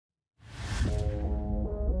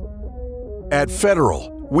At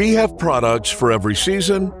Federal, we have products for every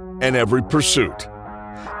season and every pursuit.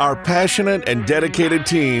 Our passionate and dedicated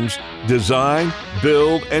teams design,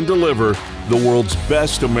 build, and deliver the world's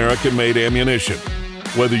best American-made ammunition,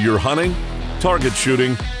 whether you're hunting, target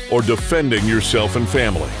shooting, or defending yourself and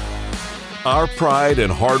family. Our pride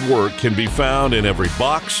and hard work can be found in every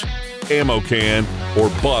box, ammo can, or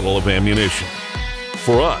bottle of ammunition.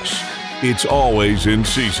 For us, it's always in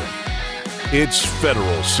season. It's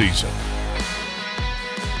Federal season.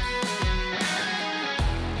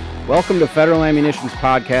 Welcome to Federal Ammunition's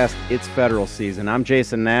podcast, It's Federal Season. I'm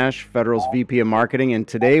Jason Nash, Federal's VP of Marketing, and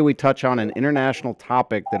today we touch on an international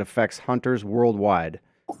topic that affects hunters worldwide,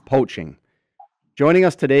 poaching. Joining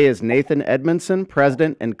us today is Nathan Edmondson,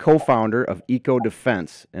 President and co-founder of Eco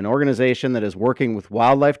Defense, an organization that is working with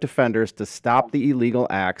wildlife defenders to stop the illegal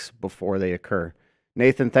acts before they occur.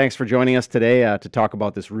 Nathan, thanks for joining us today to talk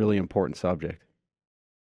about this really important subject.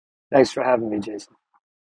 Thanks for having me, Jason.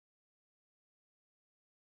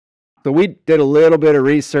 So we did a little bit of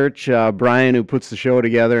research. Brian, who puts the show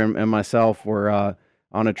together, and myself were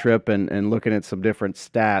on a trip and looking at some different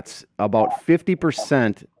stats. About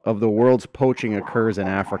 50% of the world's poaching occurs in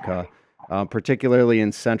Africa, particularly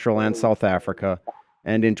in Central and South Africa.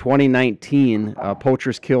 And in 2019,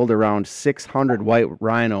 poachers killed around 600 white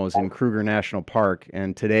rhinos in Kruger National Park.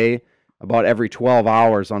 And today, about every 12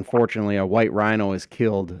 hours, unfortunately, a white rhino is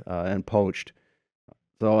killed and poached.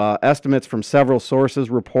 So estimates from several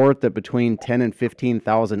sources report that between 10 and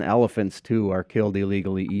 15,000 elephants, too, are killed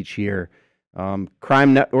illegally each year.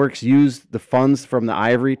 Crime networks use the funds from the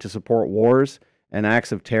ivory to support wars and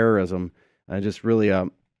acts of terrorism. Just really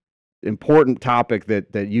an important topic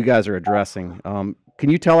that you guys are addressing.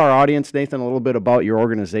 Can you tell our audience, Nathan, a little bit about your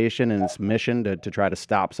organization and its mission to try to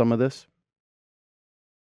stop some of this?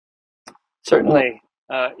 Certainly.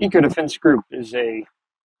 Eco Defense Group is a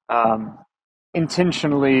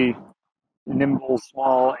intentionally nimble,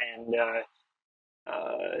 small, and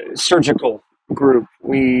surgical group.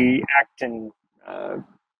 We act in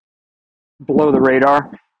below the radar.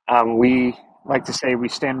 We like to say we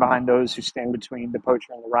stand behind those who stand between the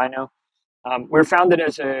poacher and the rhino. We're founded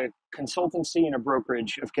as a consultancy and a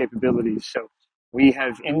brokerage of capabilities. So we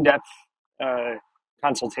have in-depth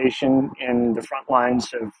consultation in the front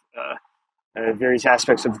lines of various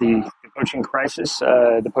aspects of the poaching crisis,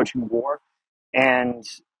 the poaching war. And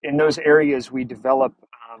in those areas, we develop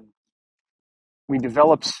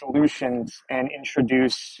solutions and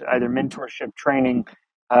introduce either mentorship, training,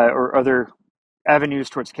 or other avenues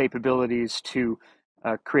towards capabilities to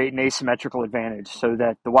create an asymmetrical advantage, so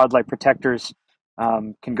that the wildlife protectors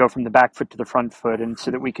can go from the back foot to the front foot, and so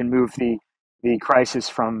that we can move the crisis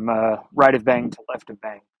from right of bang to left of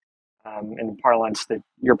bang, in the parlance that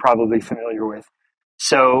you're probably familiar with.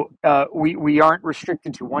 So we aren't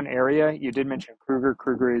restricted to one area. You did mention Kruger.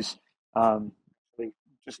 Kruger is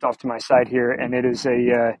just off to my side here, and it is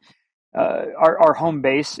our home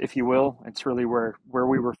base, if you will. It's really where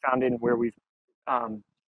we were founded and where we've put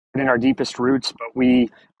in our deepest roots. But we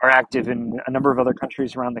are active in a number of other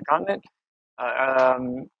countries around the continent,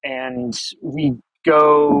 and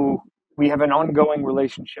we have an ongoing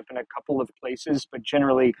relationship in a couple of places. But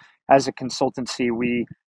generally, as a consultancy, we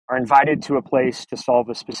are invited to a place to solve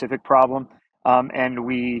a specific problem, and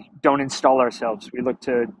we don't install ourselves. We look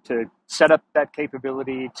to set up that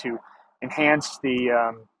capability to enhance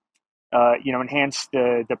the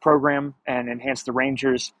program and enhance the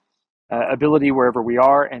rangers' ability wherever we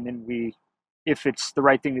are, and then if it's the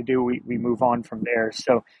right thing to do, we move on from there.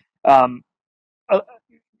 So,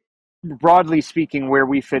 broadly speaking, where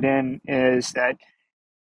we fit in is that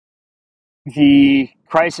the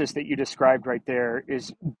crisis that you described right there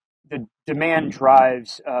is the demand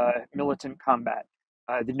drives militant combat.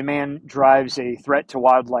 The demand drives a threat to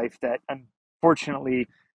wildlife that unfortunately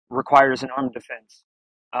requires an armed defense.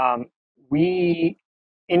 We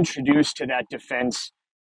introduce to that defense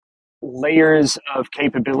layers of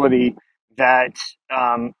capability that,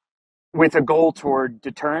 with a goal toward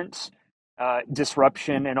deterrence,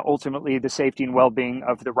 disruption, and ultimately the safety and well-being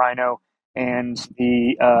of the rhino and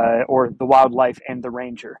the wildlife and the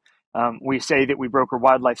ranger. We say that we broker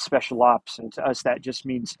wildlife special ops, and to us that just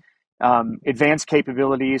means advanced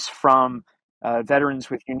capabilities from veterans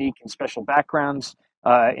with unique and special backgrounds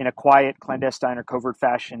in a quiet, clandestine, or covert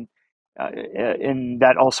fashion. And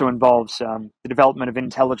that also involves the development of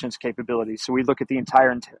intelligence capabilities. So we look at the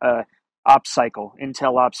entire ops cycle,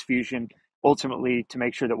 intel, ops, fusion, ultimately to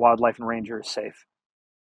make sure that wildlife and ranger is safe.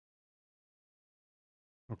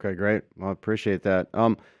 Okay, great. Well, I appreciate that.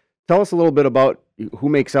 Tell us a little bit about who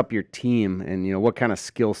makes up your team, and what kind of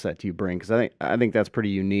skill set do you bring? Because I think that's pretty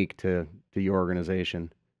unique to your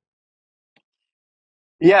organization.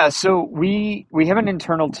 Yeah, so we have an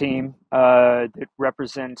internal team that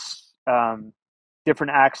represents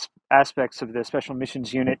different aspects of the Special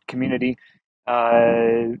Missions Unit community.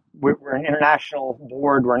 We're an international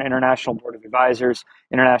board. We're an international board of advisors,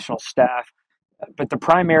 international staff. But the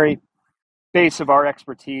primary base of our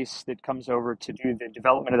expertise that comes over to do the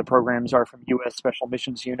development of the programs are from U.S. Special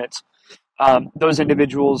Missions Units. Those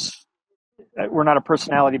individuals, we're not a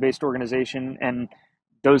personality-based organization, and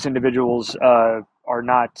those individuals are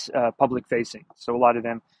not public facing. So a lot of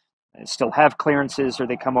them still have clearances, or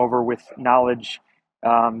they come over with knowledge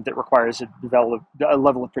that requires a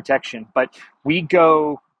level of protection. But we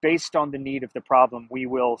go based on the need of the problem. We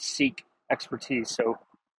will seek expertise. So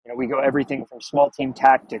we go everything from small team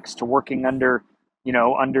tactics to working under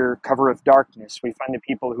cover of darkness. We find the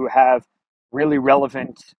people who have really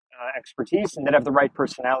relevant expertise and that have the right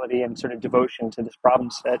personality and sort of devotion to this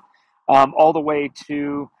problem set, all the way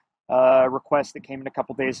to request that came in a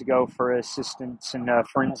couple days ago for assistance in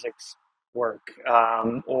forensics work.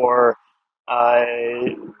 Or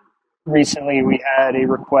recently we had a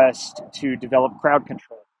request to develop crowd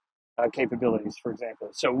control capabilities, for example.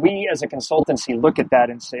 So we as a consultancy look at that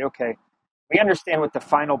and say, okay, we understand what the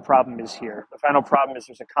final problem is here. The final problem is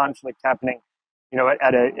there's a conflict happening,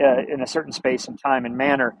 in a certain space and time and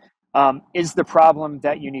manner. Is the problem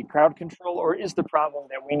that you need crowd control, or is the problem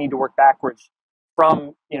that we need to work backwards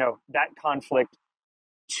from that conflict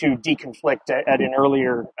to deconflict at an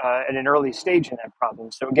early stage in that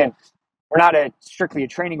problem? So again, we're not strictly a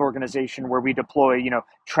training organization where we deploy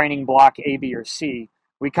training block A, B, or C.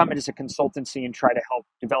 We come in as a consultancy and try to help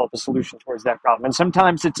develop a solution towards that problem. And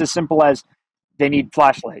sometimes it's as simple as they need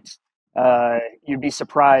flashlights. You'd be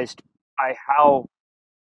surprised by how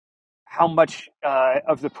much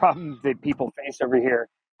of the problem that people face over here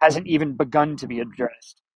hasn't even begun to be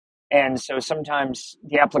addressed. And so sometimes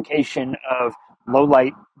the application of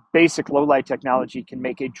basic low light technology can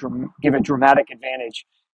give a dramatic advantage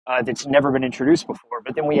that's never been introduced before.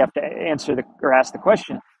 But then we have to ask the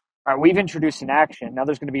question: all right, we've introduced an action. Now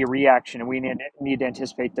there's going to be a reaction, and we need to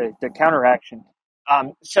anticipate the counteraction.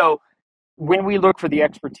 So when we look for the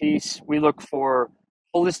expertise, we look for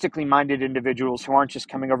holistically minded individuals who aren't just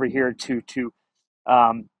coming over here to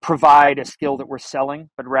provide a skill that we're selling,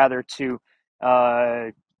 but rather to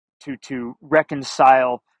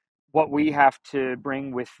reconcile what we have to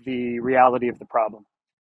bring with the reality of the problem.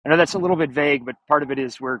 I know that's a little bit vague, but part of it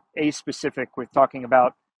is we're specific with talking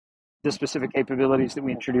about the specific capabilities that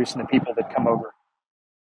we introduce and the people that come over.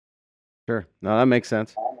 Sure. No, that makes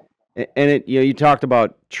sense. And you talked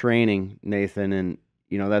about training, Nathan, and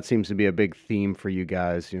that seems to be a big theme for you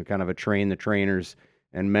guys. Kind of a train the trainers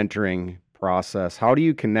and mentoring process. How do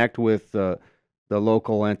you connect with the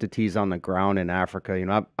local entities on the ground in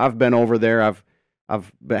Africa? I've been over there. I've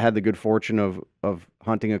had the good fortune of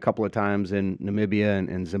hunting a couple of times in Namibia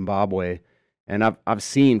and Zimbabwe, and I've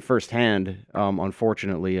seen firsthand,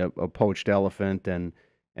 unfortunately, a poached elephant and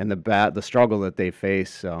the struggle that they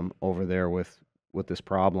face over there with this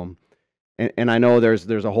problem. And I know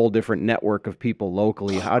there's a whole different network of people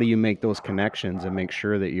locally. How do you make those connections and make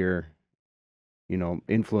sure that you're,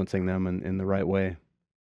 influencing them in the right way?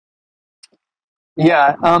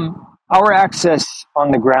 Yeah, our access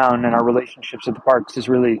on the ground and our relationships at the parks is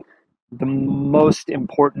really the most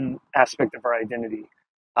important aspect of our identity.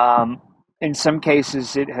 In some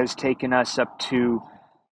cases, it has taken us up to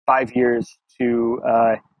 5 years to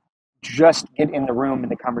just get in the room in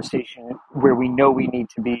the conversation where we know we need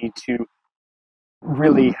to be to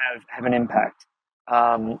really have an impact.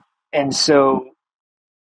 And so,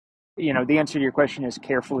 the answer to your question is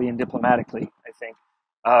carefully and diplomatically, I think.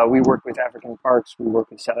 We work with African parks. We work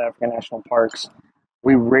with South African national parks.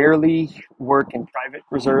 We rarely work in private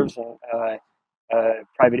reserves and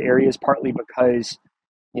private areas, partly because,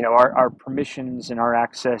 our permissions and our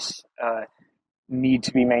access need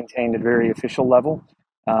to be maintained at a very official level,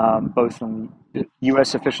 both from the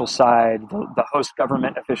U.S. official side, the host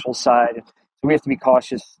government official side. So we have to be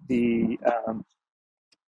cautious the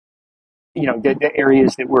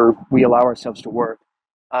areas that we allow ourselves to work.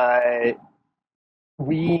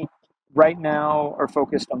 We right now are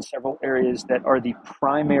focused on several areas that are the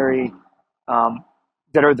primary,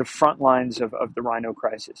 that are the front lines of the rhino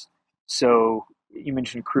crisis. So you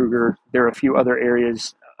mentioned Kruger. There are a few other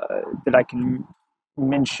areas that I can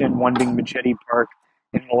mention, one being Majeti Park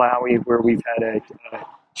in Malawi, where we've had a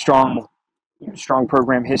strong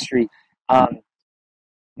program history. One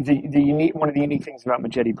of the unique things about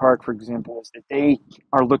Majeti Park, for example, is that they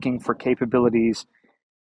are looking for capabilities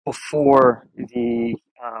before the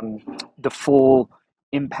full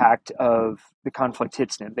impact of the conflict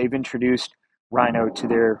hits them. They've introduced rhino to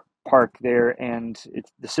their park there, and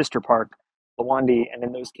it's the sister park, Lawandi, and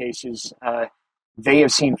in those cases, they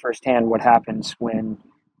have seen firsthand what happens when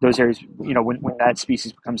those areas, when that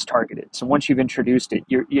species becomes targeted. So once you've introduced it,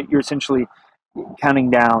 you're essentially counting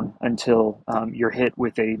down until you're hit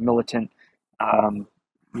with a militant,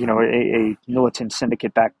 a militant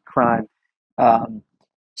syndicate-backed crime.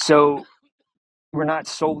 So we're not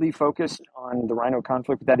solely focused on the rhino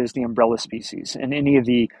conflict, but that is the umbrella species. And any of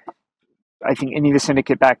the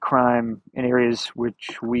syndicate-backed crime in areas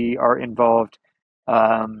which we are involved,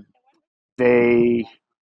 they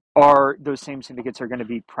are those same syndicates are going to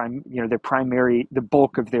be the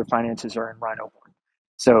bulk of their finances are in rhino horn.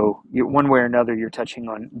 So one way or another, you're touching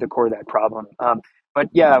on the core of that problem. But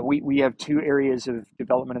yeah, we have two areas of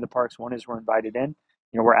development in the parks. One is we're invited in.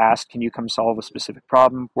 We're asked, can you come solve a specific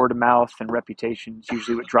problem? Word of mouth and reputation is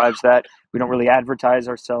usually what drives that. We don't really advertise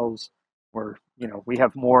ourselves. We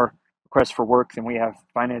have more requests for work than we have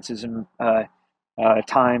finances and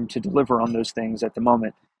time to deliver on those things at the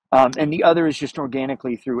moment. And the other is just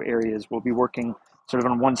organically through areas. We'll be working sort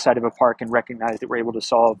of on one side of a park and recognize that we're able to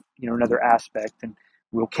solve, another aspect. And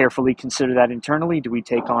we'll carefully consider that internally. Do we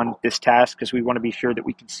take on this task? Because we want to be sure that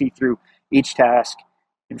we can see through each task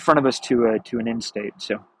in front of us to an end state.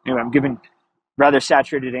 So anyway, I'm giving rather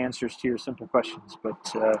saturated answers to your simple questions, but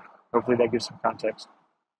hopefully that gives some context.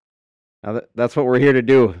 Now that's what we're here to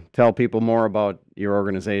do, tell people more about your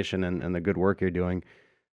organization and the good work you're doing.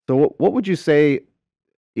 So what would you say,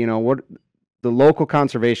 what the local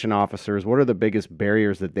conservation officers, what are the biggest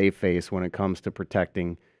barriers that they face when it comes to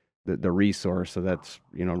protecting the resource? So that's,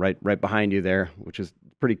 right behind you there, which is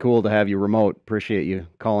pretty cool to have you remote. Appreciate you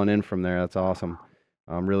calling in from there. That's awesome.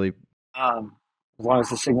 Really. As long as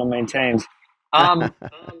the signal maintains.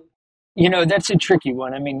 That's a tricky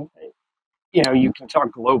one. I mean, you can talk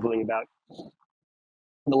globally about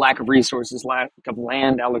the lack of resources, lack of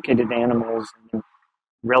land allocated to animals, and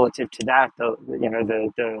relative to that, the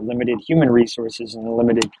limited human resources and the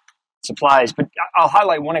limited supplies. But I'll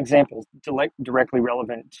highlight one example directly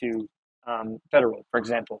relevant to federal, for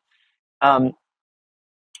example.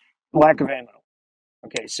 Lack of ammo.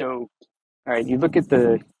 Okay, so all right, you look at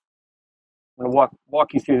I'm going to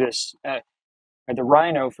walk you through this. The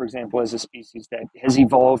rhino, for example, is a species that has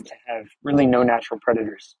evolved to have really no natural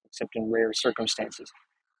predators except in rare circumstances.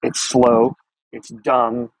 It's slow, it's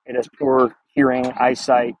dumb, it has poor hearing,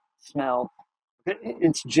 eyesight, smell.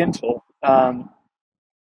 It's gentle.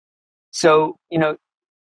 So, the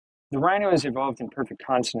rhino has evolved in perfect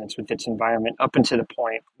consonance with its environment up until the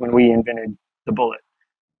point when we invented the bullet,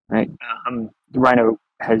 right? The rhino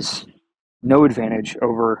has no advantage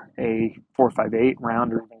over a 4.58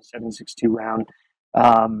 round or even a 7.62 round.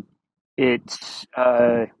 It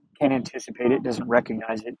can't anticipate it, doesn't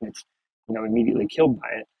recognize it, and it's immediately killed by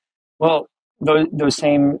it. Well, those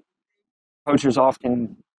same poachers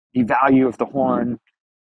often, the value of the horn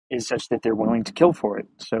is such that they're willing to kill for it.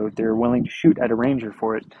 So they're willing to shoot at a ranger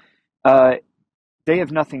for it. They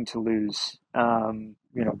have nothing to lose,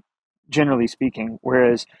 generally speaking.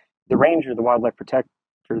 Whereas the ranger, the wildlife protector,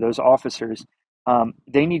 those officers,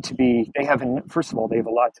 first of all, they have a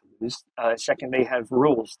lot to lose. Second, they have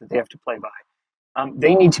rules that they have to play by.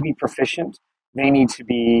 They need to be proficient. They need to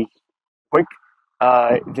be quick.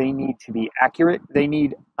 They need to be accurate. They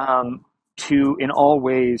need to, in all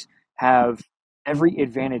ways, have every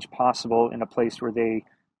advantage possible in a place where they,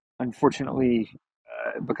 unfortunately,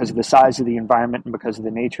 because of the size of the environment and because of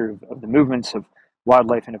the nature of the movements of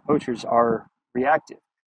wildlife and of poachers, are reactive.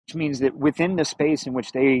 Which means that within the space in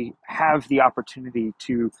which they have the opportunity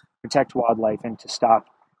to protect wildlife and to stop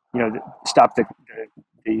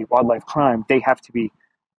the wildlife crime, they have to be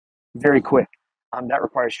very quick. That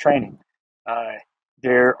requires training.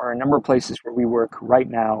 There are a number of places where we work right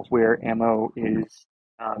now where ammo is,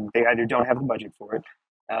 they either don't have the budget for it,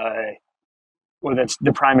 well, that's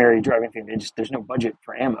the primary driving thing. There's no budget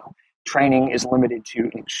for ammo. Training is limited to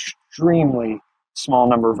an extremely small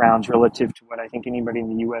number of rounds relative to what I think anybody in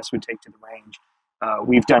the U.S. would take to the range.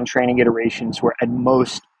 We've done training iterations where at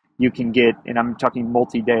most you can get, and I'm talking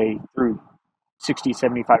multi-day, through 60,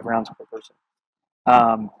 75 rounds per person.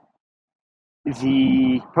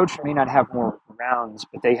 The poacher may not have more rounds,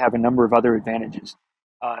 but they have a number of other advantages.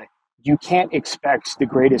 You can't expect the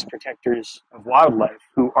greatest protectors of wildlife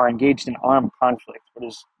who are engaged in armed conflict, what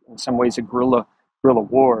is in some ways a guerrilla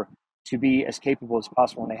war, to be as capable as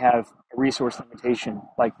possible when they have a resource limitation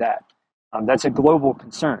like that. That's a global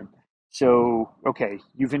concern. So, okay,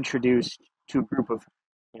 you've introduced to a group of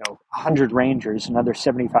 100 rangers another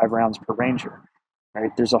 75 rounds per ranger. Right?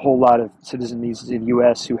 There's a whole lot of citizens in the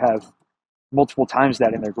U.S. who have multiple times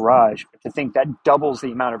that in their garage. But to think that doubles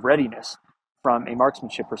the amount of readiness from a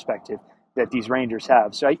marksmanship perspective that these rangers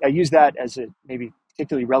have. So I use that as a maybe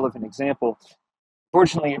particularly relevant example.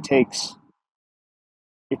 Fortunately, it takes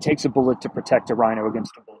a bullet to protect a rhino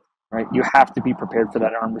against a bullet, right? You have to be prepared for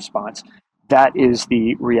that armed response. That is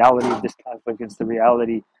the reality of this conflict. It's the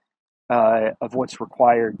reality of what's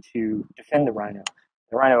required to defend the rhino.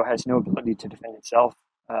 The rhino has no ability to defend itself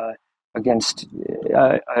against,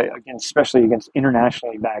 especially against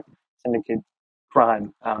internationally backed syndicate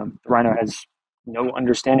crime. The rhino has no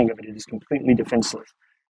understanding of it. It is completely defenseless.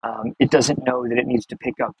 It doesn't know that it needs to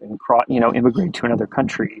pick up and immigrate to another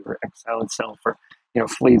country or exile itself or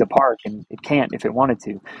flee the park, and it can't if it wanted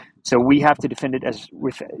to. So we have to defend it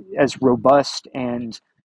as robust and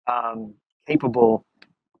capable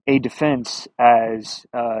a defense as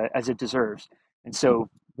it deserves. And so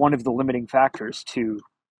one of the limiting factors to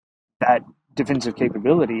that defensive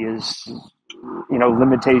capability is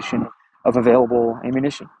limitation of available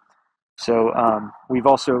ammunition. So we've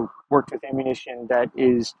also worked with ammunition that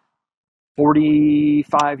is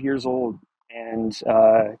 45 years old and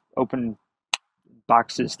open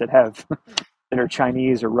boxes that are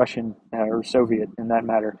Chinese or Russian or Soviet in that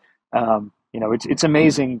matter. It's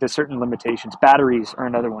amazing the certain limitations. Batteries are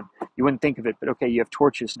another one. You wouldn't think of it, but okay, you have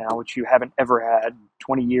torches now, which you haven't ever had.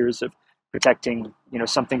 20 years of protecting,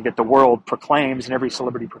 something that the world proclaims and every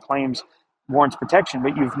celebrity proclaims warrants protection,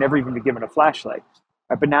 but you've never even been given a flashlight.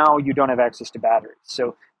 But now you don't have access to batteries.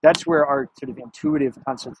 So that's where our sort of intuitive,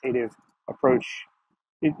 consultative approach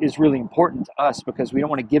is really important to us, because we don't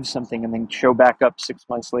want to give something and then show back up 6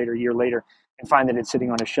 months later, a year later, and find that it's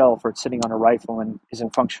sitting on a shelf or it's sitting on a rifle and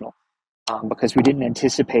isn't functional, because we didn't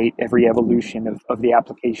anticipate every evolution of the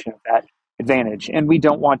application of that advantage. And we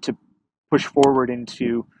don't want to push forward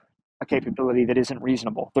into a capability that isn't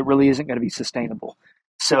reasonable, that really isn't going to be sustainable.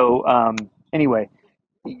 So anyway,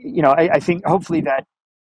 I think hopefully that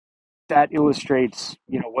illustrates,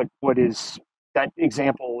 what is, that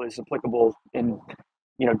example is applicable in,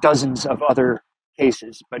 dozens of other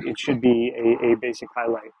cases, but it should be a basic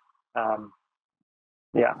highlight.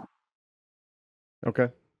 Yeah. Okay,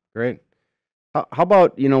 great. How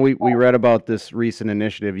about, we read about this recent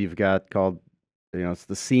initiative you've got called, it's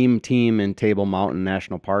the SEAM team in Table Mountain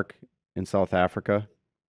National Park in South Africa.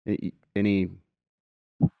 Any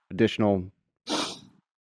additional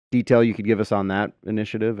detail you could give us on that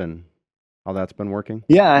initiative and how that's been working?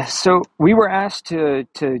 Yeah, so we were asked to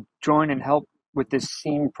join and help with this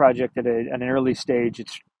SEAM project at an early stage.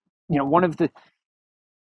 It's one of the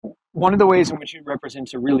ways in which it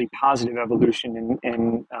represents a really positive evolution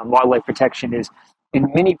in wildlife protection is in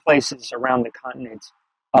many places around the continent.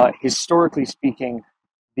 Historically speaking,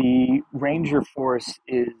 the ranger force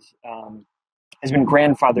has been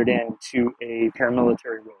grandfathered into a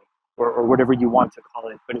paramilitary role, or whatever you want to call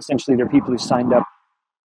it. But essentially, they're people who signed up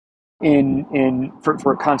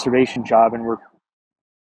for a conservation job and were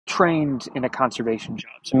trained in a conservation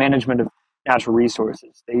job, so management of natural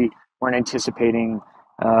resources. They weren't anticipating,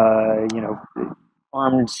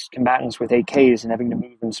 armed combatants with AKs and having to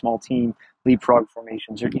move in small team leapfrog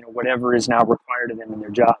formations, or whatever is now required of them in their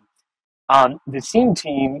job. The SEAM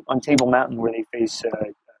team on Table Mountain, where they face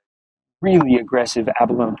really aggressive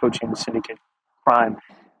abalone poaching syndicate crime,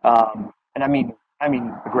 and I mean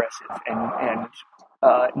aggressive and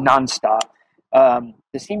nonstop.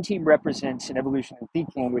 The SEAM team represents an evolution in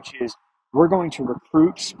thinking, which is we're going to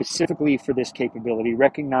recruit specifically for this capability,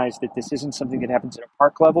 recognize that this isn't something that happens at a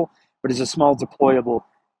park level, but is a small deployable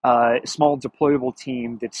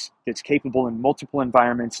team that's capable in multiple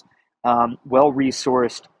environments,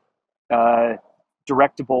 well-resourced,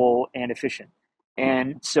 directable, and efficient.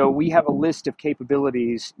 And so we have a list of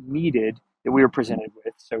capabilities needed that we were presented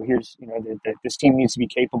with. So here's, this team needs to be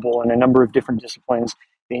capable in a number of different disciplines.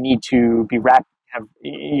 They need to be have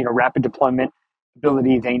rapid deployment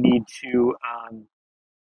ability. They need to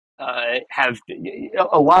have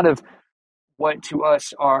a lot of what to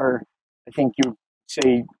us are, I think you would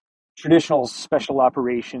say, traditional special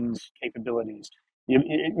operations capabilities,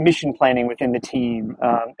 mission planning within the team,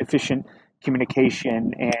 efficient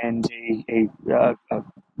communication, and a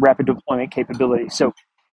rapid deployment capability. So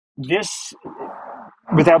this,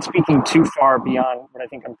 without speaking too far beyond what I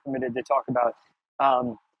think I'm permitted to talk about,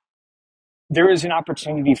 there is an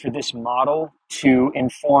opportunity for this model to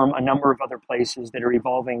inform a number of other places that are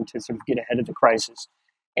evolving to sort of get ahead of the crisis.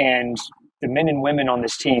 And the men and women on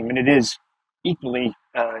this team, and it's equally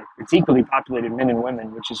populated men and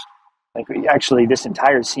women, which is actually this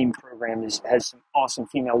entire SEAM program has some awesome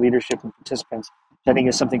female leadership and participants, which I think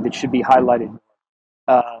is something that should be highlighted.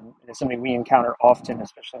 And it's something we encounter often,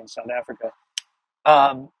 especially in South Africa.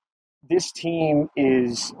 this team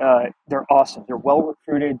is they're awesome. They're well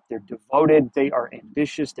recruited. They're devoted. They are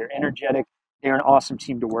ambitious. They're energetic. They're an awesome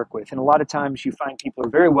team to work with. And a lot of times you find people are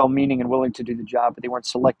very well-meaning and willing to do the job, but they weren't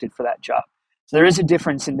selected for that job. So there is a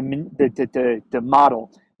difference in the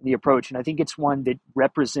model, the approach, and I think it's one that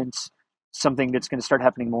represents something that's going to start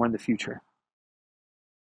happening more in the future.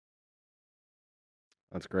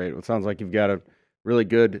 That's great. Well, it sounds like you've got a really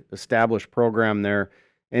good established program there.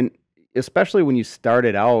 And especially when you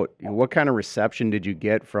started out, what kind of reception did you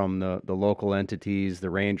get from the local entities, the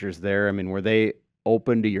rangers there? I mean, were they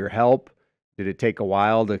open to your help? Did it take a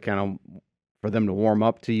while to kind of for them to warm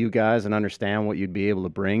up to you guys and understand what you'd be able to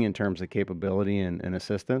bring in terms of capability and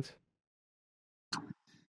assistance?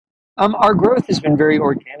 Our growth has been very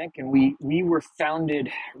organic, and we were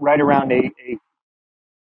founded right around a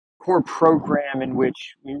core program in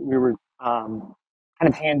which we were kind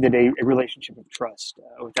of handed a relationship of trust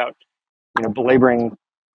without belaboring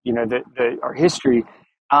our history.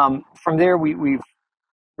 From there, we've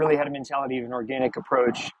really had a mentality of an organic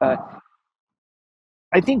approach.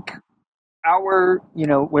 I think our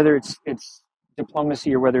whether it's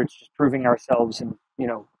diplomacy or whether it's just proving ourselves and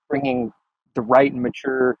bringing the right and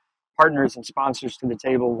mature partners and sponsors to the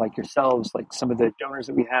table, like yourselves, like some of the donors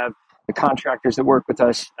that we have, the contractors that work with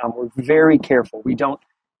us. We're very careful. We don't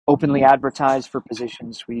openly advertise for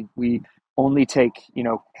positions. We only take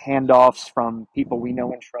handoffs from people we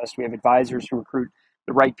know and trust. We have advisors who recruit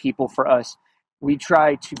the right people for us. We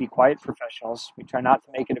try to be quiet professionals. We try not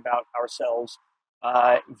to make it about ourselves.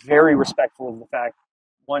 Very respectful of the fact,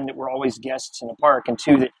 one, that we're always guests in a park, and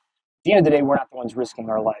two, that at the end of the day, we're not the ones risking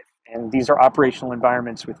our life. And these are operational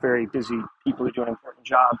environments with very busy people who do an important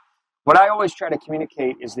job. What I always try to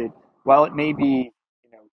communicate is that while it may be,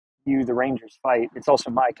 you, the Rangers, fight, it's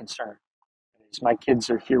also my concern. As my kids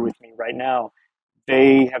are here with me right now,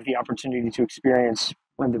 they have the opportunity to experience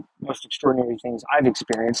one of the most extraordinary things I've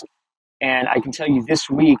experienced. And I can tell you this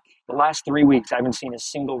week, the last 3 weeks, I haven't seen a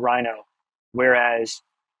single rhino, whereas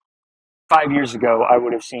 5 years ago, I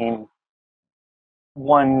would have seen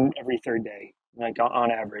one every third day, like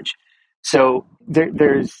on average. So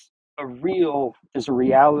there's a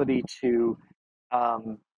reality to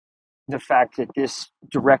the fact that this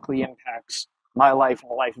directly impacts my life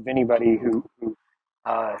and the life of anybody who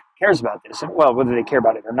cares about this. And well, whether they care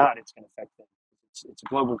about it or not, it's going to affect them. It's a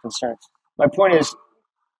global concern. My point is,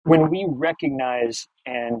 when we recognize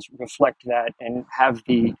and reflect that and have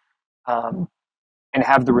the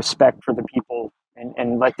respect for the people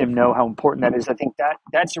and let them know how important that is, I think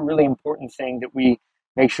that's a really important thing, that we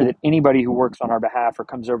make sure that anybody who works on our behalf or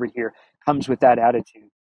comes over here comes with that attitude.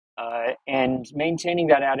 And maintaining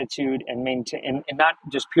that attitude and not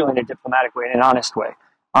just purely in a diplomatic way, in an honest way,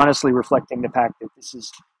 honestly reflecting the fact that this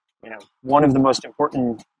is, one of the most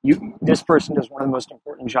important, this person does one of the most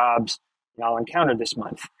important jobs I'll encounter this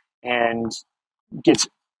month, and gets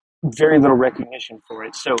very little recognition for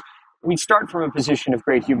it. So we start from a position of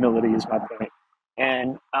great humility, is my point.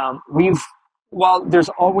 And while there's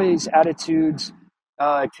always attitudes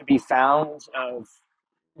to be found of,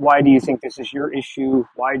 why do you think this is your issue?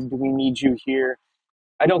 Why do we need you here?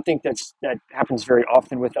 I don't think that happens very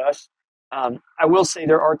often with us. I will say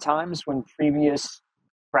there are times when previous,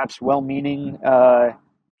 perhaps well-meaning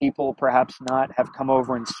people, perhaps not, have come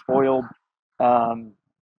over and spoiled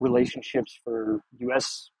relationships for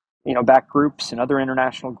U.S. back groups and other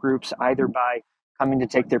international groups, either by coming to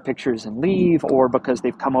take their pictures and leave, or because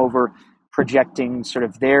they've come over projecting sort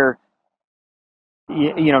of their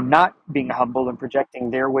not being humble and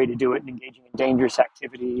projecting their way to do it and engaging in dangerous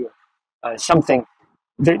activity or something.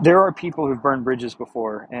 There are people who've burned bridges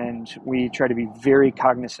before, and we try to be very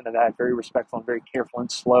cognizant of that, very respectful and very careful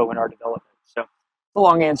and slow in our development. So the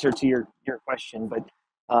long answer to your question, but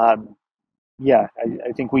I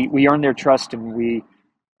think we earn their trust, and we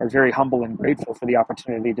are very humble and grateful for the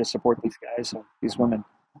opportunity to support these guys and these women.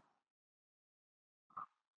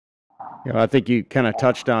 I think you kind of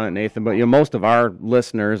touched on it, Nathan, but most of our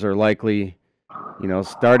listeners are likely,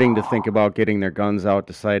 starting to think about getting their guns out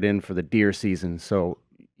to sight in for the deer season. So,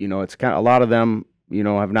 it's kind of, a lot of them,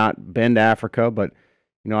 have not been to Africa, but,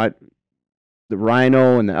 the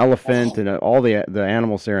rhino and the elephant and all the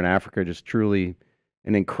animals there in Africa are just truly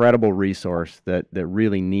an incredible resource that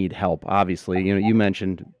really need help. Obviously, you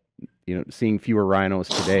mentioned, seeing fewer rhinos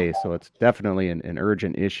today, so it's definitely an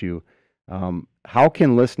urgent issue. How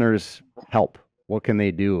can listeners help? What can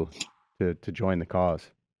they do to join the cause?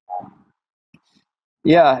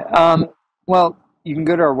 Yeah, well, you can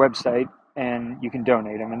go to our website and you can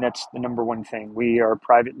donate. I mean, that's the number one thing. We are a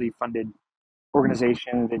privately funded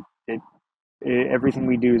organization that everything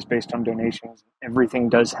we do is based on donations. Everything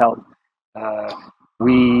does help.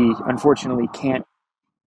 We unfortunately can't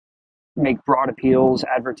make broad appeals,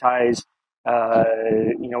 advertise,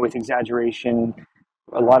 with exaggeration.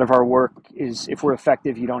 A lot of our work is, if we're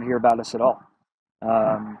effective, you don't hear about us at all.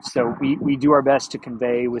 So we do our best to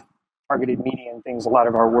convey with targeted media and things a lot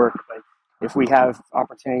of our work. But if we have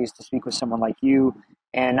opportunities to speak with someone like you,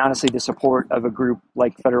 and honestly the support of a group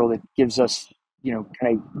like Federal that gives us, kind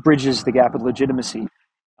of bridges the gap of legitimacy,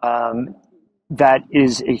 that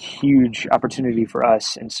is a huge opportunity for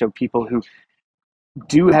us. And so people who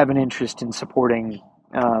do have an interest in supporting,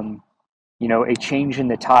 a change in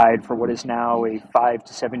the tide for what is now a 5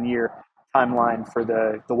 to 7 year timeline for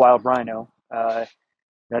the wild rhino.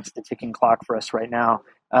 That's the ticking clock for us right now.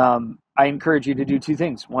 I encourage you to do two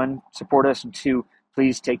things. One, support us, and two,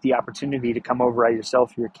 please take the opportunity to come over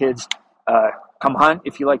yourself, your kids. Come hunt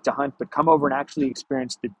if you like to hunt, but come over and actually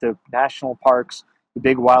experience the national parks, the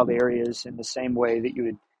big wild areas, in the same way that you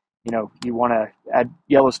would, you want to add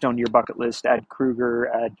Yellowstone to your bucket list, add Kruger,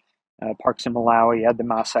 add parks in Malawi, add the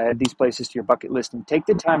Maasai, add these places to your bucket list, and take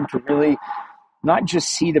the time to really not just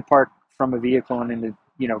see the park from a vehicle and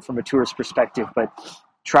from a tourist perspective, but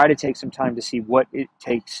try to take some time to see what it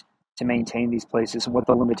takes to maintain these places and what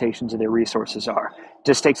the limitations of their resources are. It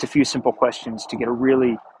just takes a few simple questions to get a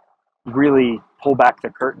really, really pull back the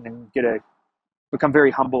curtain and become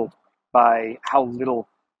very humbled by how little,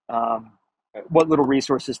 what little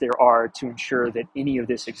resources there are to ensure that any of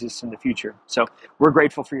this exists in the future. So we're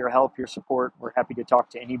grateful for your help, your support. We're happy to talk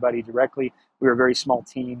to anybody directly. We're a very small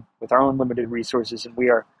team with our own limited resources, and we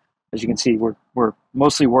are, as you can see, we're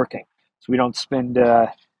mostly working. So we don't spend,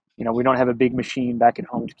 we don't have a big machine back at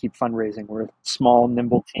home to keep fundraising. We're small,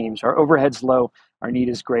 nimble teams. Our overhead's low, our need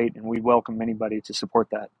is great, and we welcome anybody to support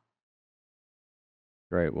that.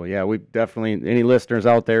 Great. Well, yeah, we definitely, any listeners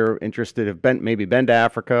out there interested, have maybe been to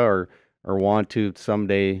Africa or want to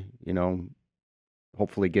someday,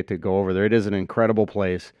 hopefully get to go over there. It is an incredible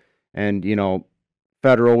place. And,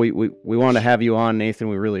 Federal, we want to have you on, Nathan.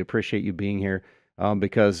 We really appreciate you being here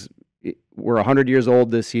because we're 100 years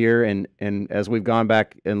old this year. And as we've gone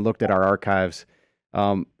back and looked at our archives,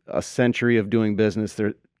 a century of doing business,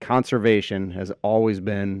 conservation has always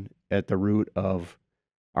been at the root of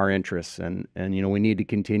our interests. And we need to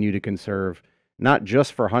continue to conserve, not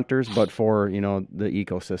just for hunters, but for, the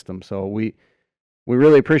ecosystem. So we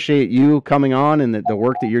really appreciate you coming on and the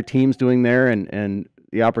work that your team's doing there and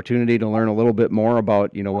the opportunity to learn a little bit more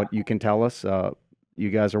about, what you can tell us, you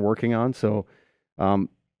guys are working on. So,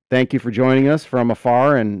 thank you for joining us from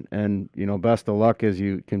afar and best of luck as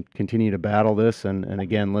you can continue to battle this. And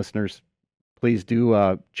again, listeners, please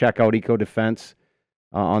do, check out Eco Defense,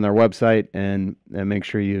 on their website and make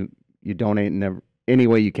sure you donate in any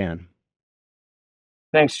way you can.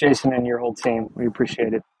 Thanks, Jason, and your whole team. We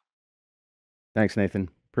appreciate it. Thanks, Nathan.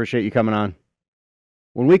 Appreciate you coming on.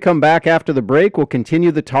 When we come back after the break, we'll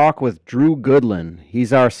continue the talk with Drew Goodland.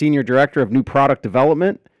 He's our Senior Director of New Product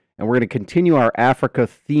Development, and we're going to continue our Africa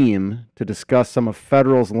theme to discuss some of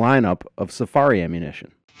Federal's lineup of safari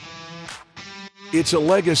ammunition. It's a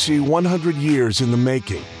legacy 100 years in the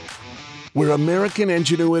making, where American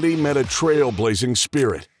ingenuity met a trailblazing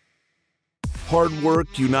spirit. Hard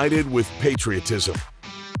work united with patriotism.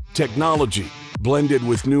 Technology blended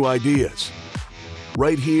with new ideas.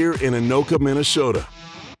 Right here in Anoka, Minnesota.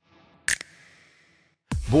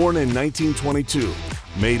 Born in 1922,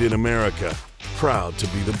 made in America, proud to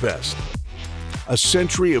be the best. A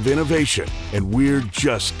century of innovation, and we're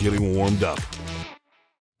just getting warmed up.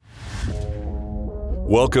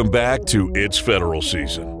 Welcome back to It's Federal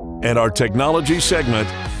Season and our technology segment,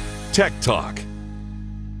 Tech Talk.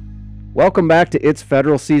 Welcome back to It's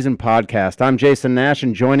Federal Season podcast. I'm Jason Nash,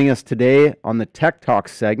 and joining us today on the Tech Talk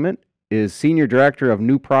segment is Senior Director of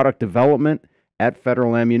New Product Development at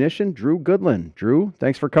Federal Ammunition, Drew Goodland. Drew,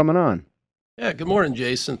 thanks for coming on. Yeah, good morning,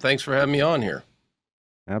 Jason. Thanks for having me on here.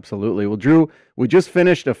 Absolutely. Well, Drew, we just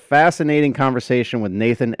finished a fascinating conversation with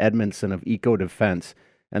Nathan Edmondson of Eco Defense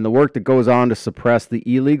and the work that goes on to suppress the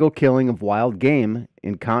illegal killing of wild game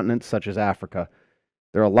in continents such as Africa.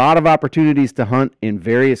 There are a lot of opportunities to hunt in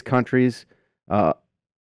various countries of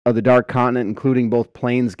the Dark Continent, including both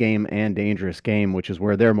plains game and dangerous game, which is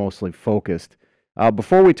where they're mostly focused.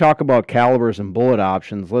 Before we talk about calibers and bullet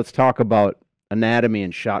options, let's talk about anatomy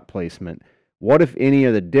and shot placement. What, if any,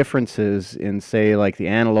 are the differences in, say, like the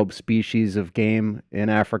antelope species of game in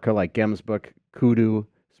Africa, like gemsbuck, kudu,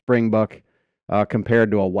 springbuck,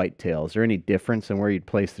 compared to a whitetail? Is there any difference in where you'd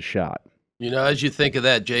place the shot? As you think of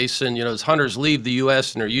that, Jason, as hunters leave the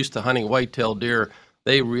U.S. and are used to hunting whitetail deer,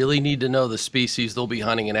 they really need to know the species they'll be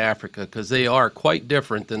hunting in Africa because they are quite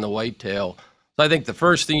different than the whitetail. So I think the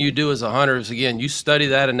first thing you do as a hunter is, again, you study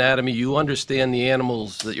that anatomy, you understand the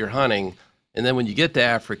animals that you're hunting, and then when you get to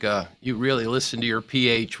Africa, you really listen to your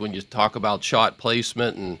pH when you talk about shot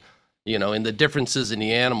placement and, and the differences in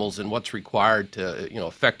the animals and what's required to,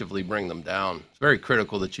 effectively bring them down. It's very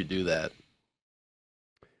critical that you do that.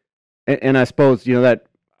 And I suppose, that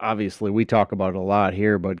obviously we talk about it a lot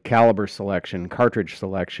here, but caliber selection, cartridge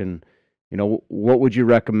selection, what would you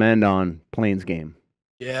recommend on plains game?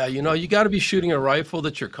 Yeah, you got to be shooting a rifle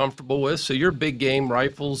that you're comfortable with. So your big game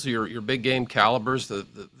rifles, your big game calibers, the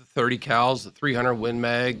 30 cals, the 300 Win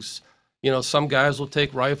Mags. Some guys will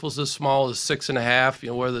take rifles as small as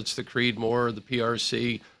 6.5. Whether it's the Creedmoor or the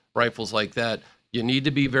PRC rifles like that. You need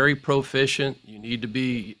to be very proficient. You need to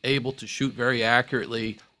be able to shoot very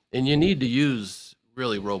accurately, and you need to use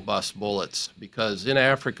really robust bullets, because in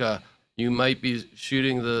Africa you might be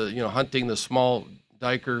shooting hunting the small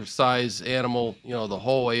diker size animal, the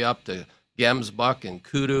whole way up to gemsbuck and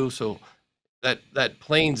kudu. So that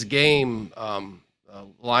plains game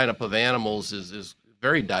lineup of animals is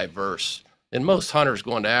very diverse. And most hunters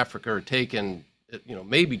going to Africa are taking,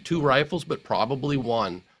 maybe 2 rifles, but probably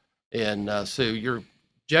 1. And so you're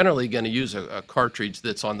generally going to use a cartridge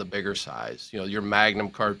that's on the bigger size. Your Magnum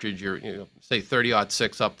cartridge, your say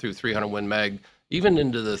 30-06 up through 300 Win Mag, even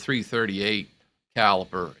into the 338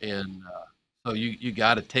 caliber. And so you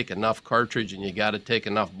got to take enough cartridge, and you got to take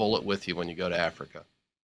enough bullet with you when you go to Africa.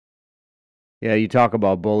 Yeah, you talk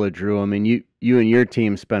about bullet, Drew. I mean, you and your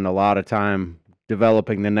team spend a lot of time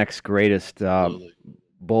developing the next greatest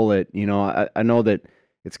bullet. I know that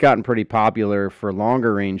it's gotten pretty popular for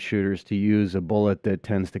longer range shooters to use a bullet that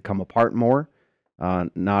tends to come apart more,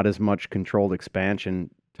 not as much controlled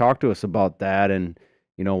expansion. Talk to us about that, and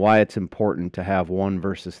why it's important to have one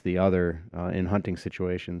versus the other in hunting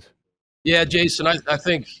situations. Yeah, Jason, I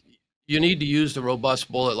think you need to use the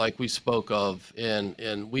robust bullet like we spoke of,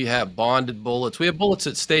 and we have bonded bullets. We have bullets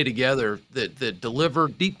that stay together, that deliver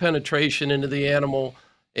deep penetration into the animal,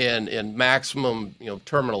 and maximum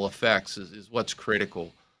terminal effects is what's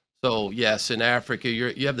critical. So yes, in Africa,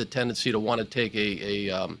 you have the tendency to want to take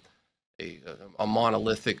a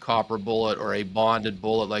monolithic copper bullet or a bonded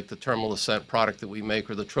bullet like the Terminal Ascent product that we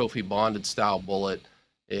make, or the trophy bonded style bullet.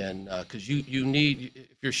 And because you need,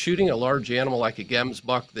 if you're shooting a large animal like a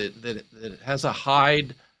gemsbuck that has a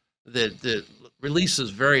hide that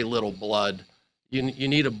releases very little blood, you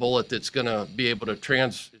need a bullet that's going to be able to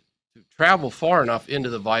travel far enough into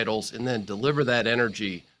the vitals and then deliver that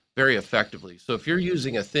energy very effectively. So if you're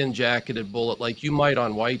using a thin jacketed bullet like you might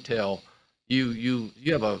on whitetail, you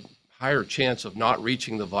have a higher chance of not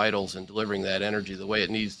reaching the vitals and delivering that energy the way it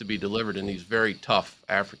needs to be delivered in these very tough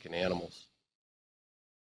African animals.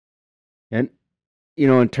 And,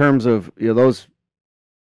 in terms of, those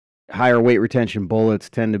higher weight retention bullets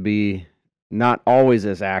tend to be not always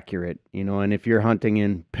as accurate, and if you're hunting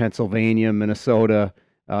in Pennsylvania, Minnesota,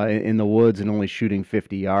 in the woods and only shooting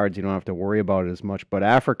 50 yards, you don't have to worry about it as much. But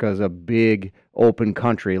Africa is a big open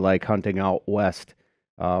country, like hunting out west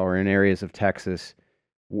or in areas of Texas.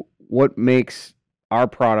 What makes our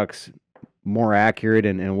products more accurate,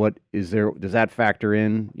 and what does that factor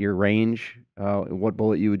in your range, what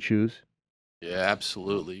bullet you would choose? Yeah,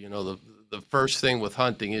 absolutely. The first thing with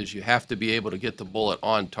hunting is you have to be able to get the bullet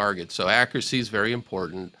on target. So accuracy is very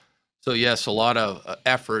important. So yes, a lot of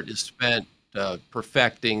effort is spent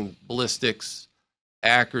perfecting ballistics,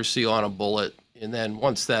 accuracy on a bullet. And then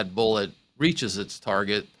once that bullet reaches its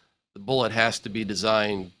target, the bullet has to be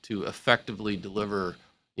designed to effectively deliver,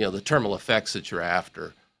 the terminal effects that you're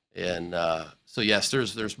after. And so yes,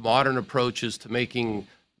 there's modern approaches to making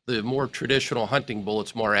the more traditional hunting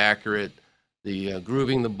bullets more accurate. The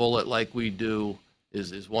grooving the bullet like we do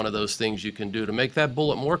is one of those things you can do to make that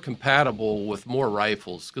bullet more compatible with more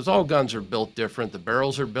rifles, because all guns are built different. The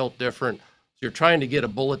barrels are built different. So you're trying to get a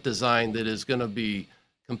bullet design that is going to be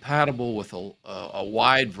compatible with a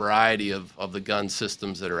wide variety of the gun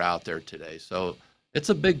systems that are out there today. So it's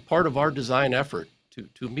a big part of our design effort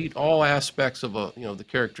to meet all aspects of the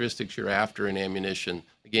characteristics you're after in ammunition.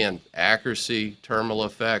 Again, accuracy, terminal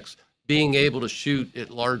effects, being able to shoot at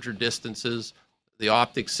larger distances. The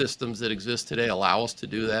optic systems that exist today allow us to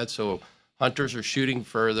do that. So hunters are shooting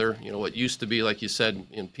further. What used to be, like you said,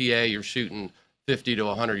 in PA, you're shooting 50 to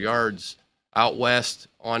 100 yards. Out west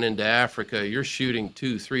on into Africa, you're shooting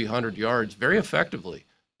 200-300 yards very effectively.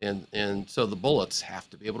 And so the bullets have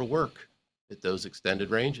to be able to work at those extended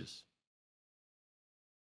ranges.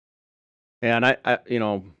 And I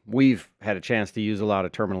we've had a chance to use a lot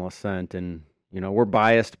of Terminal Ascent, and, we're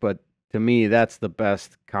biased, but to me, that's the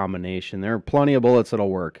best combination. There are plenty of bullets that'll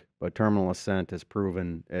work, but Terminal Ascent has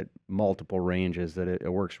proven at multiple ranges that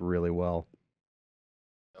it works really well.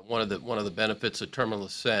 one of the benefits of terminal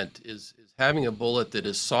ascent is having a bullet that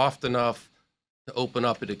is soft enough to open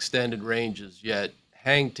up at extended ranges, yet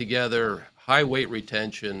hang together, high weight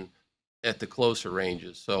retention at the closer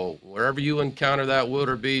ranges. So wherever you encounter that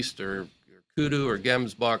wildebeest or kudu or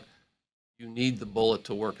gemsbuck, you need the bullet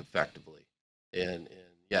to work effectively. And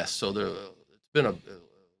yes, so it's been a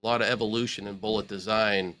lot of evolution in bullet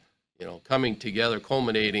design, you know, coming together,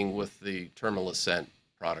 culminating with the terminal ascent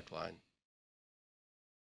product line.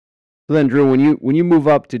 So then, Drew, when you move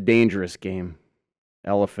up to dangerous game,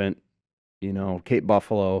 elephant, you know, Cape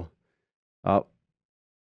buffalo,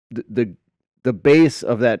 the base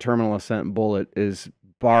of that terminal ascent bullet is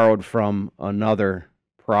borrowed from another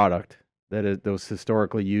product that was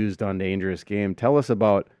historically used on dangerous game. Tell us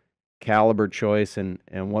about caliber choice and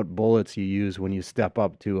what bullets you use when you step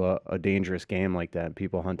up to a dangerous game like that,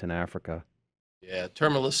 people hunt in Africa. Yeah,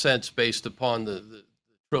 terminal ascent's based upon the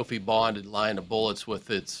trophy bonded line of bullets with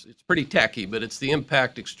it's pretty techy, but it's the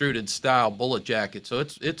impact extruded style bullet jacket. So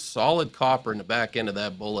it's solid copper in the back end of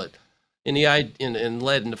that bullet and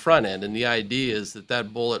lead in the front end. And the idea is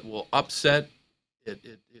that bullet will upset at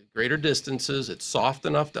greater distances. It's soft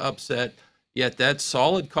enough to upset, yet that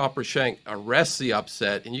solid copper shank arrests the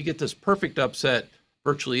upset, and you get this perfect upset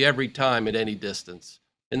virtually every time at any distance.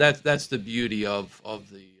 And that's the beauty of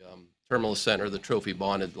the terminal ascent or the trophy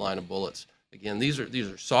bonded line of bullets. Again, these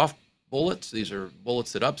are soft bullets. These are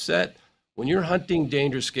bullets that upset. When you're hunting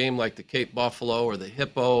dangerous game like the Cape buffalo or the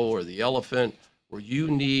hippo or the elephant, where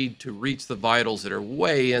you need to reach the vitals that are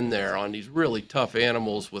way in there on these really tough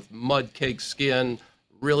animals with mud-caked skin,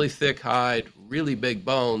 really thick hide, really big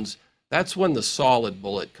bones, that's when the solid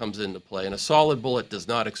bullet comes into play. And a solid bullet does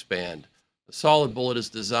not expand. A solid bullet is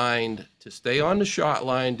designed to stay on the shot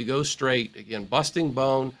line, to go straight, again, busting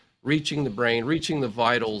bone, reaching the brain, reaching the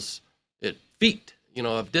vitals at feet, you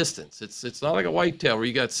know, of distance. It's not like a whitetail where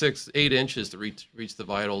you got 6-8 inches to reach the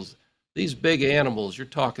vitals. These big animals, you're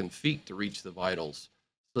talking feet to reach the vitals.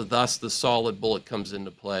 So thus the solid bullet comes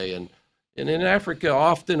into play. And in Africa,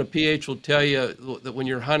 often a PH will tell you that when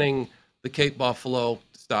you're hunting the Cape buffalo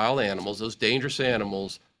style animals, those dangerous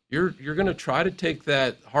animals, you're going to try to take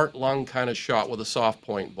that heart-lung kind of shot with a soft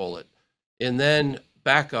point bullet. And then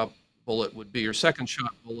backup bullet would be, your second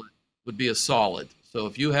shot bullet would be a solid. So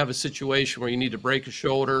if you have a situation where you need to break a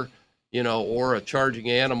shoulder, you know, or a charging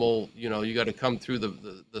animal, you know, you got to come through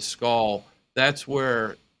the skull, that's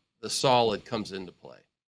where the solid comes into play.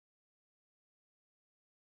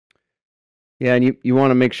 Yeah, and you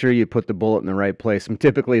want to make sure you put the bullet in the right place. And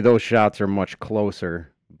typically those shots are much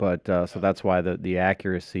closer, but so that's why the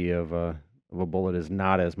accuracy of a bullet is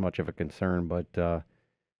not as much of a concern, but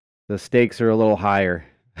the stakes are a little higher.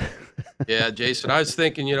 Yeah, Jason, I was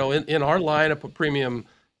thinking, you know, in our lineup of premium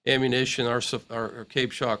ammunition, our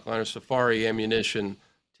Cape Shock line, our Safari ammunition,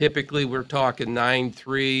 typically we're talking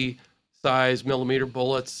 9.3 size millimeter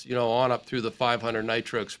bullets, you know, on up through the 500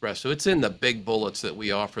 Nitro Express. So it's in the big bullets that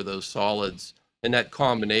we offer those solids, and that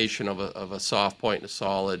combination of a soft point and a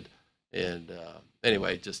solid. And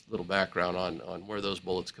anyway, just a little background on where those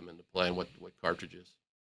bullets come into play and what cartridges.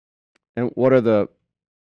 And what are the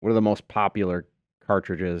most popular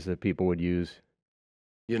cartridges that people would use?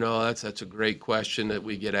 You know, that's a great question that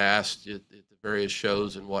we get asked at the various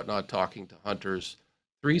shows and whatnot, talking to hunters.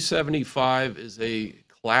 375 is a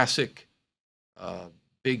classic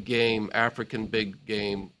big game, African big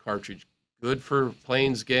game cartridge. Good for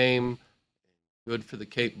plains game, good for the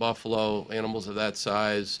Cape buffalo, animals of that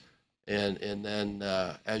size. And then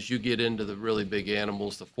as you get into the really big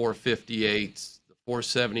animals, the 458s, the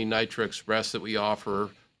 470 Nitro Express that we offer,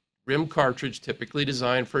 rim cartridge typically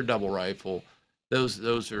designed for a double rifle.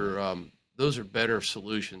 Those are better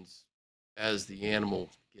solutions as the animal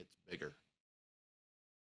gets bigger.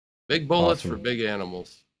 Big bullets for big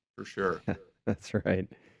animals, for sure. That's right.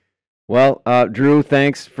 Well, Drew,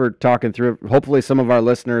 thanks for talking through it. Hopefully some of our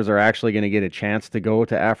listeners are actually going to get a chance to go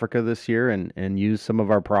to Africa this year and use some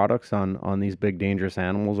of our products on these big dangerous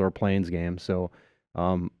animals or plains games. So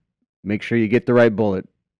make sure you get the right bullet,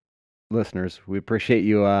 listeners. We appreciate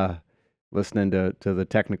you listening to the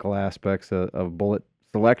technical aspects of bullet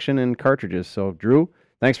selection and cartridges. So, Drew,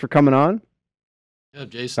 thanks for coming on. Yeah,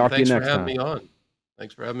 Jason, thanks for having me on.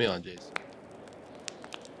 Thanks for having me on, Jason.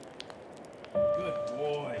 Good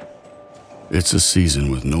boy. It's a season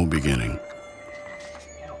with no beginning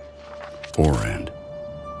or end,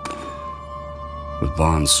 with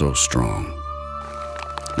bonds so strong,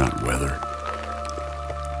 not weather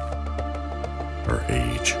or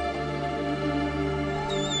age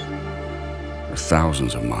or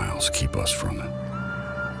thousands of miles keep us from it.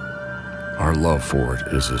 Our love for it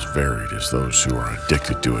is as varied as those who are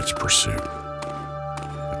addicted to its pursuit.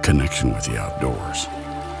 The connection with the outdoors,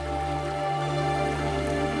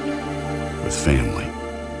 with family,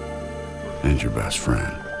 and your best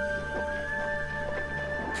friend.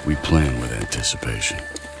 We plan with anticipation.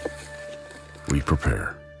 We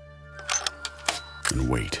prepare and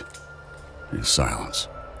wait in silence.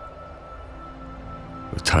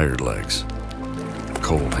 With tired legs,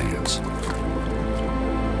 cold hands,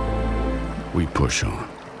 we push on.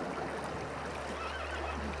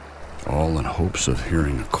 All in hopes of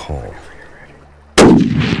hearing a call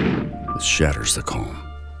that shatters the calm.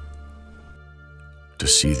 To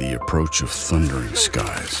see the approach of thundering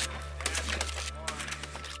skies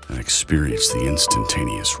and experience the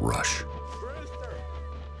instantaneous rush.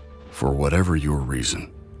 For whatever your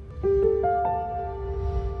reason,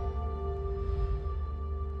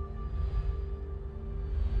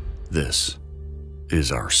 this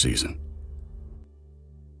is our season.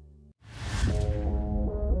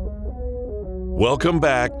 Welcome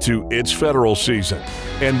back to It's Federal Season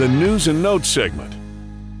and the News and Notes segment.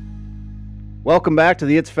 Welcome back to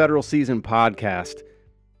the It's Federal Season podcast.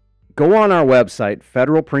 Go on our website,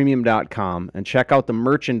 federalpremium.com, and check out the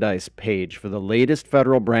merchandise page for the latest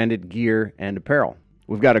Federal branded gear and apparel.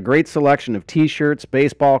 We've got a great selection of t-shirts,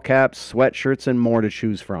 baseball caps, sweatshirts, and more to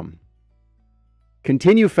choose from.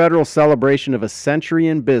 Continue Federal's celebration of a century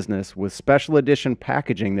in business with special edition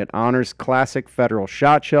packaging that honors classic Federal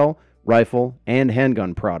shot shell, rifle, and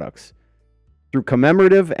handgun products. Through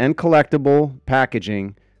commemorative and collectible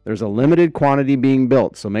packaging, there's a limited quantity being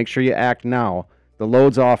built, so make sure you act now. The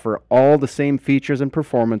loads offer all the same features and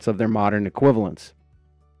performance of their modern equivalents.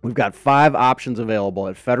 We've got 5 options available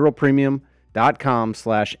at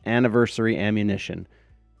federalpremium.com/anniversary ammunition.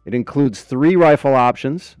 It includes 3 rifle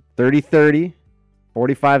options, 30-30,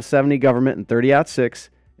 45-70 government, and 30-06,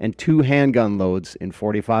 and 2 handgun loads in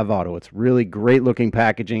 45 auto. It's really great looking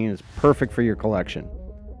packaging and it's perfect for your collection.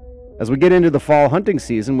 As we get into the fall hunting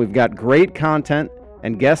season, we've got great content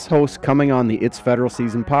and guest hosts coming on the It's Federal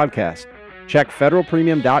Season podcast. Check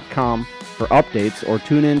federalpremium.com for updates or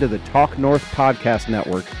tune in to the Talk North podcast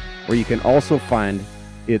network, where you can also find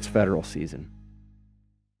It's Federal Season.